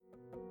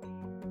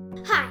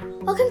Hi,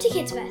 welcome to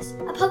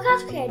Kidsverse, a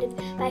podcast created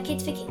by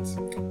Kids for Kids.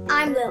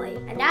 I'm Lily.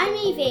 And I'm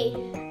Evie.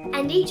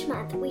 And each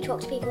month we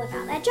talk to people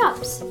about their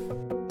jobs.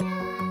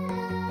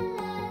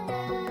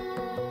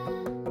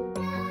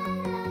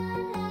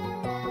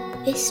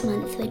 This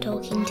month we're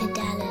talking to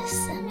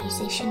Dallas, a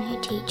musician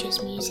who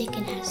teaches music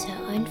and has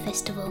her own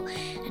festival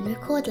and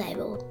record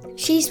label.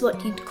 She's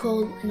what you'd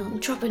call an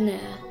entrepreneur.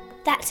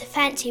 That's a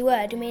fancy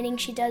word meaning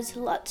she does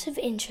lots of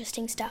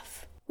interesting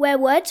stuff. Where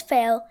words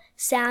fail,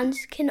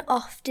 sounds can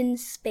often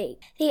speak.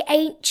 The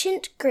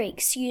ancient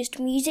Greeks used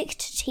music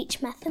to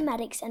teach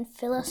mathematics and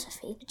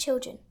philosophy to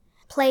children.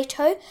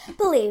 Plato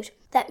believed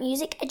that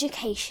music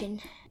education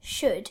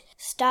should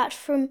start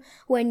from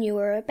when you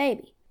were a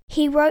baby.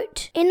 He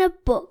wrote in a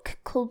book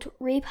called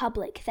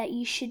Republic that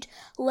you should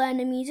learn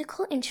a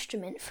musical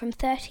instrument from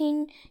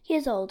 13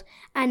 years old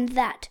and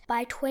that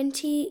by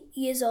 20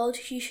 years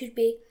old you should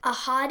be a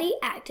hardy,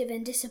 active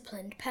and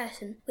disciplined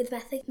person with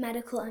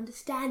mathematical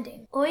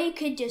understanding. Or you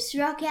could just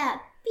rock out.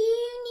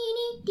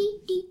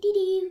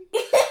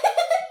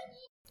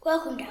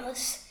 Welcome,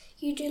 Dallas.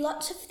 You do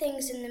lots of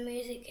things in the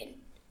music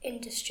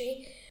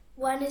industry.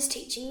 One is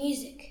teaching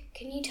music.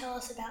 Can you tell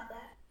us about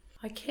that?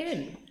 I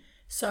can.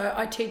 So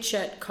I teach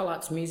at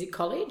Collards Music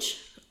College.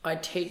 I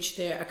teach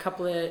there a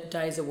couple of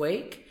days a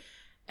week,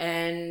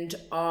 and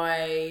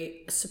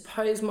I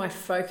suppose my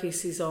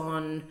focus is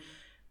on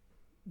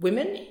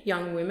women,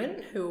 young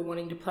women who are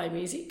wanting to play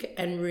music,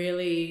 and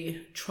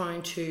really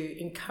trying to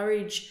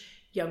encourage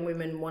young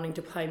women wanting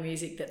to play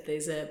music that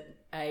there's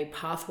a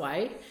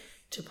pathway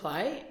to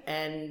play,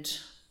 and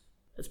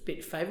it's a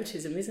bit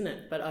favoritism, isn't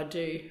it? But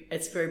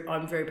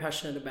I'm very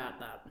passionate about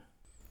that.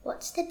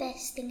 What's the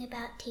best thing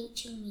about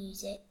teaching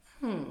music?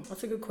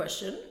 That's a good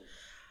question.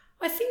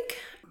 I think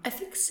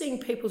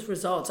seeing people's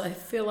results. I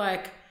feel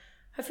like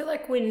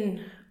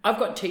when I've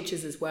got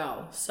teachers as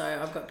well, so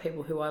I've got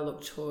people who I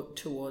look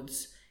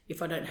towards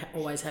if I don't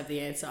always have the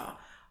answer.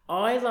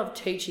 I love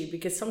teaching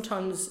because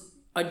sometimes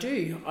I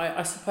do.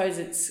 I suppose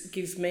it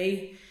gives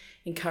me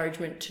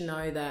encouragement to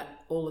know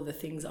that all of the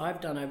things I've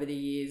done over the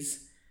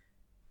years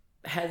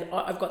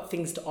I've got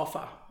things to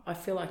offer. I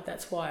feel like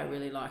that's why I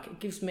really like it. It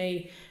gives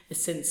me a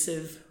sense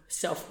of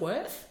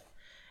self-worth.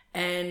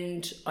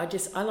 And I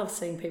love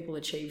seeing people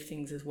achieve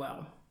things as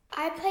well.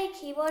 I play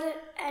keyboard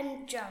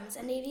and drums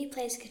and Evie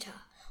plays guitar.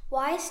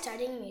 Why is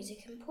studying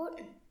music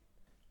important?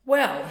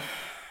 Well,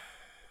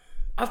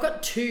 I've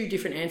got two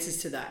different answers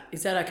to that.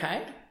 Is that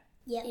okay?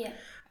 Yeah.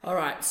 All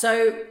right.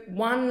 So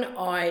one,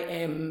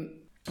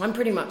 I'm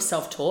pretty much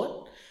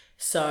self-taught.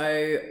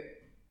 So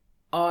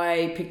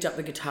I picked up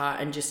the guitar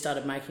and just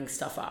started making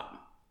stuff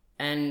up.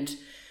 And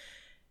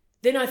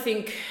then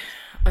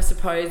I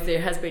suppose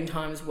there has been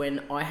times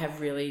when I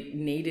have really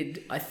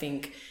needed,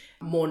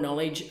 more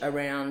knowledge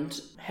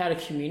around how to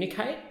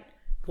communicate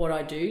what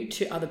I do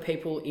to other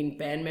people in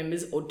band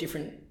members or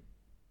different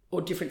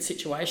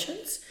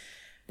situations.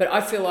 But I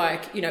feel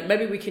like,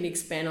 maybe we can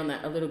expand on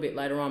that a little bit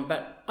later on.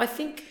 But I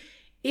think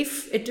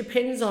if it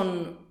depends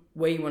on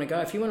where you want to go.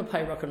 If you want to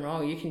play rock and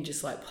roll, you can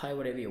just play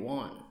whatever you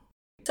want.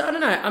 So I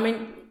don't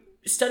know.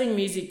 Studying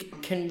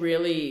music can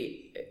really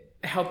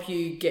help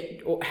you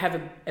get or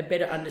have a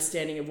better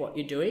understanding of what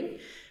you're doing.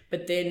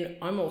 But then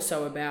I'm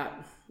also about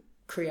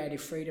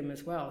creative freedom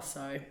as well.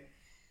 So,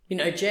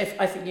 Jeff,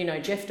 I think you know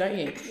Jeff, don't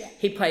you? Yeah.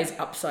 He plays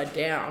upside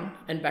down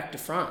and back to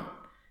front.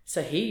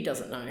 So he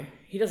doesn't know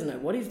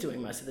what he's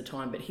doing most of the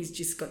time, but he's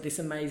just got this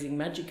amazing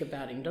magic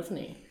about him, doesn't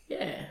he?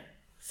 Yeah.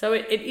 So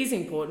it is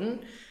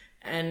important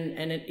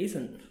and it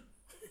isn't.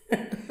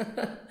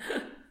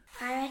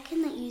 I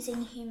reckon that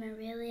using humour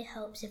really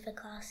helps if a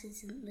class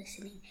isn't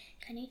listening.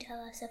 Can you tell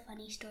us a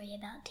funny story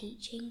about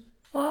teaching?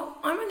 Well,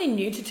 I'm really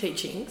new to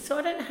teaching, so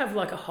I don't have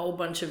a whole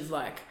bunch of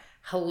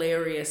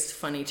hilarious,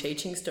 funny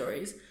teaching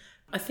stories.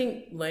 I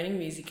think learning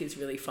music is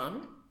really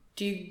fun.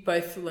 Do you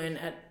both learn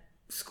at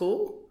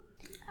school?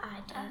 I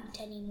don't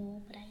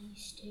anymore, but I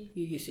used to.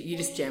 You used to. You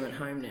just jam at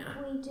home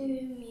now. We do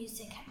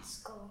music at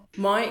school.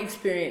 My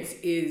experience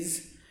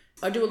is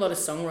I do a lot of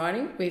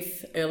songwriting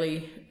with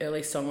early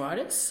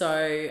songwriters.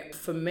 So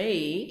for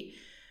me,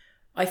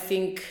 I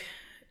think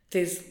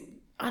there's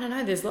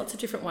lots of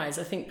different ways.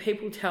 I think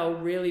people tell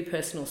really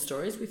personal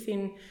stories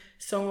within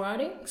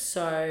songwriting.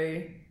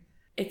 So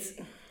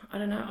I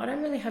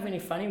don't really have any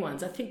funny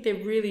ones. I think they're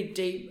really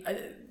deep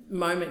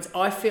moments.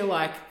 I feel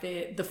like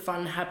the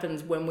fun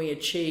happens when we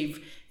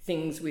achieve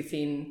things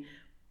within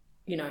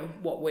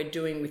what we're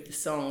doing with the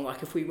song.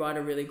 If we write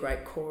a really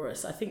great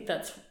chorus, I think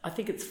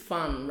it's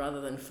fun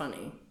rather than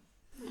funny.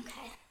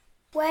 Okay.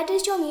 Where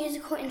does your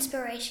musical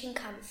inspiration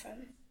come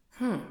from?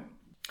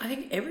 I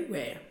think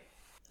everywhere.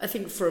 I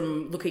think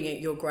from looking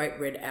at your great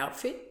red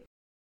outfit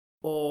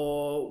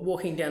or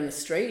walking down the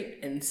street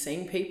and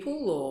seeing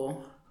people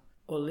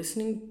or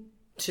listening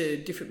to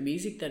different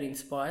music that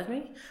inspires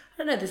me. I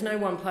don't know, there's no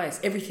one place.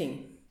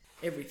 Everything.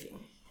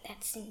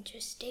 That's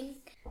interesting.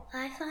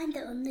 I find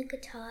that on the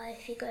guitar,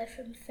 if you go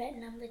from fret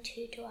number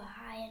 2 to a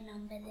higher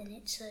number, then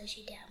it slows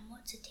you down.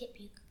 What's a tip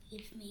you could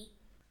give me?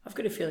 I've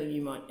got a feeling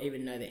you might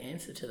even know the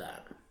answer to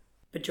that.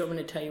 But do you want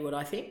me to tell you what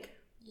I think?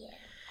 Yeah.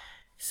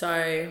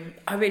 So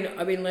I've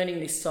been learning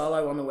this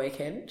solo on the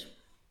weekend.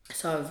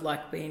 So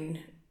I've been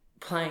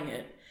playing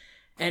it,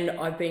 and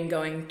I've been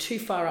going too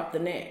far up the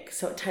neck.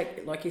 So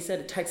like you said,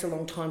 it takes a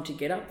long time to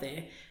get up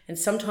there. And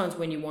sometimes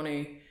when you want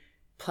to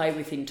play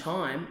within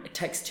time, it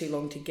takes too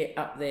long to get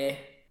up there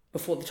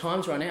before the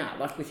times run out,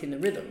 like within the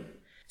rhythm.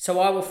 So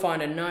I will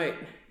find a note.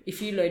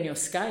 If you learn your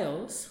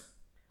scales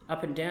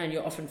up and down,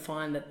 you'll often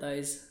find that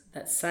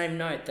that same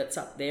note that's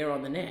up there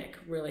on the neck,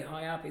 really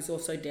high up, is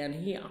also down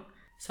here.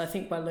 So I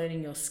think by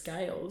learning your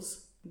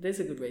scales,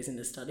 there's a good reason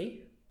to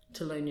study,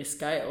 to learn your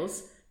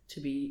scales, to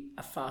be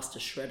a faster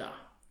shredder.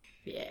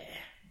 Yeah.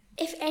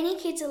 If any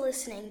kids are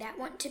listening that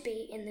want to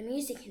be in the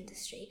music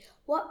industry,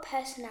 what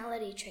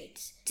personality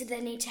traits do they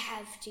need to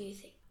have, do you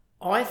think?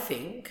 I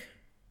think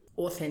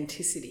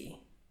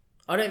authenticity.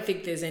 I don't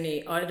think there's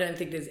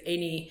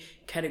any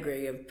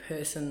category of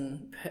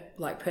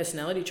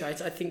personality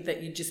traits. I think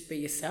that you just be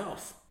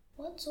yourself.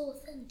 What's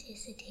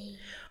authenticity?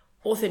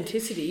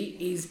 Authenticity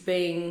is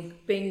being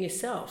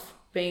yourself,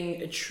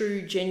 being a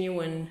true,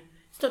 genuine.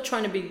 It's not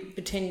trying to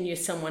pretend you're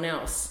someone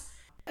else.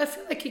 I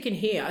feel like you can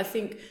hear. I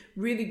think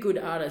really good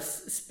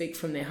artists speak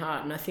from their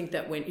heart, and I think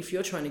that if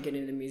you're trying to get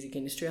into the music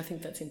industry, I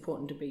think that's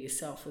important to be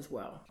yourself as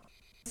well.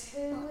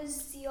 Who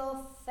was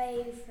your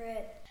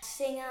favourite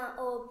singer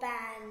or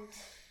band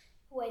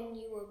when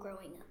you were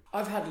growing up?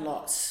 I've had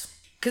lots,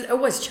 because it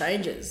always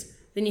changes.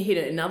 Then you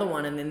hit another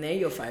one and then they're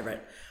your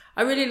favourite.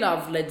 I really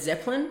love Led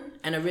Zeppelin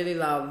and I really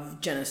love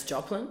Janis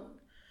Joplin.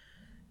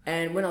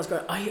 And when I was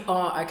growing up,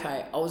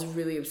 I was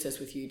really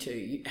obsessed with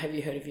U2. Have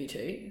you heard of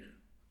U2?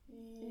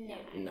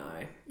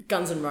 No.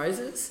 Guns N'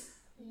 Roses?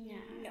 No.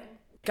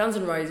 Guns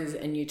N' Roses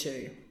and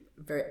U2.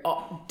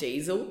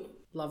 Diesel.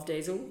 Love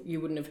Diesel.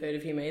 You wouldn't have heard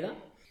of him either.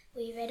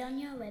 We read on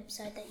your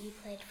website that you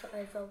played for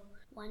over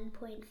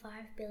 1.5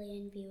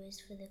 billion viewers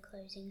for the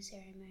closing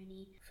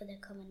ceremony for the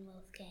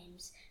Commonwealth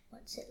Games.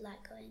 What's it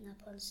like going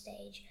up on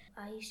stage?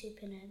 Are you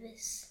super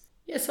nervous?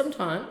 Yeah,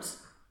 sometimes.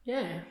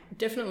 Yeah,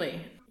 definitely.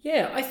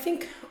 Yeah, I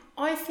think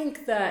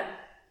that,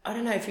 I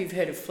don't know if you've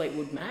heard of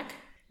Fleetwood Mac.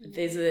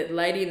 There's a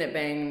lady in that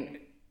band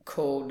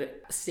called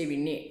Stevie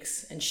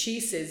Nicks, and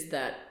she says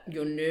that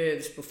your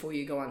nerves before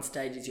you go on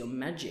stage is your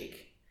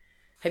magic.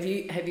 Have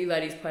you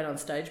ladies played on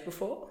stage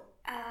before?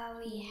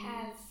 We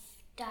have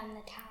done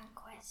the talent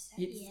quest.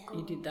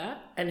 You did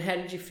that? And how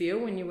did you feel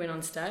when you went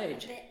on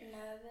stage? A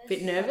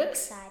Bit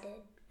nervous?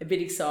 Excited. A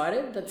bit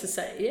excited? That's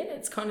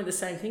it's kind of the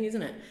same thing,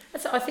 isn't it?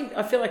 I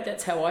feel like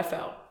that's how I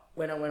felt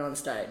when I went on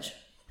stage.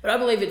 But I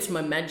believe it's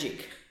my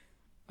magic.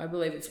 I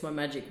believe it's my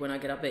magic when I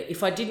get up there.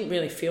 If I didn't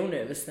really feel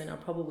nervous, then I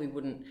probably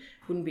wouldn't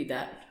be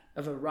that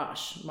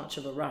much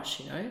of a rush,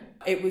 you know.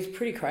 It was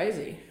pretty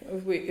crazy.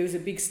 It was a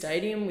big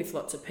stadium with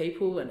lots of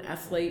people and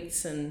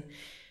athletes, and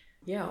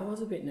yeah, I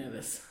was a bit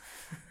nervous.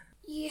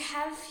 You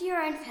have your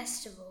own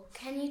festival.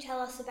 Can you tell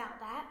us about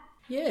that?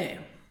 Yeah.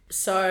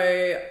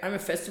 So I'm a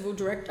festival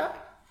director.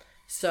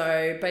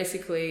 So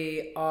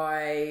basically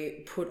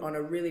I put on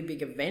a really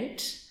big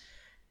event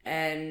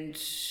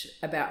and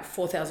about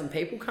 4,000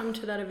 people come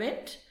to that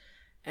event,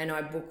 and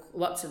I book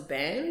lots of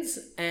bands,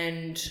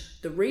 and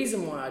the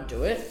reason why I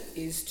do it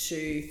is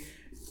to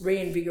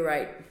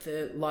reinvigorate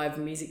the live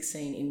music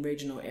scene in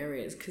regional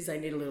areas because they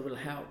need a little bit of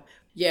help.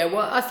 Yeah,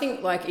 well, I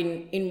think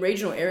in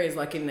regional areas,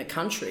 like in the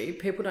country,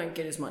 people don't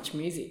get as much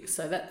music,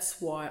 so that's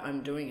why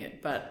I'm doing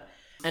it.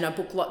 And I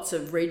book lots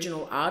of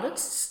regional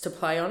artists to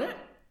play on it,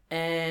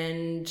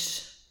 and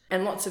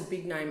lots of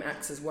big name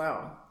acts as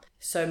well.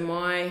 So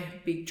my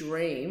big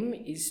dream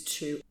is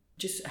to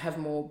just have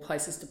more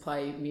places to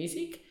play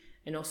music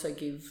and also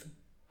give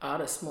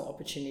artists more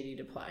opportunity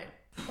to play.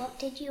 What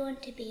did you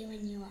want to be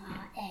when you were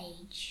our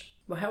age?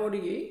 Well, how old are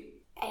you?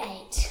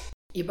 8.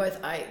 You're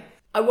both 8.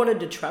 I wanted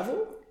to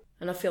travel,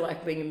 and I feel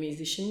like being a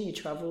musician, you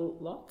travel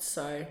lots.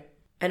 So,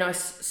 and I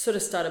sort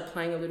of started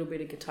playing a little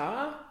bit of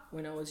guitar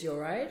when I was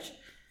your age.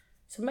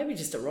 So maybe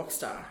just a rock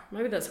star.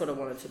 Maybe that's what I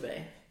wanted to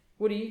be.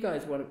 What do you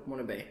guys want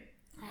to be?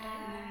 I don't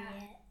know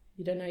yet.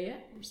 You don't know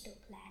yet? I'm still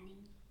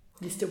planning.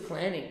 You're still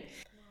planning?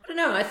 I don't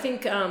know. I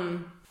think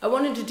I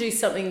wanted to do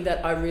something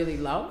that I really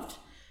loved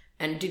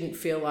and didn't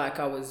feel like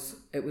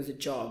it was a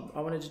job.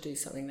 I wanted to do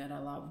something that I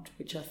loved,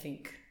 which I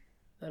think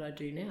that I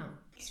do now.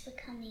 Thanks for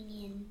coming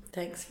in.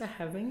 Thanks for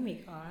having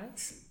me,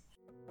 guys.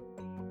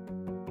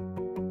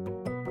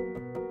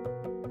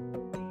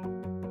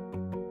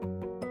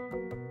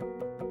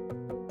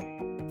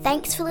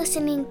 Thanks for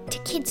listening to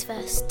Kids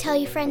First. Tell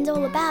your friends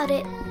all about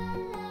it.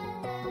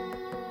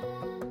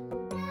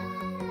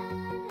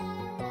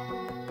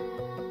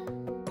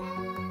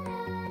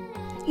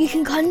 You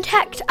can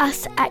contact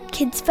us at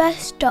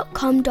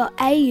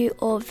kidsfirst.com.au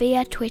or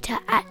via Twitter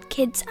at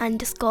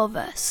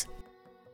kids_verse.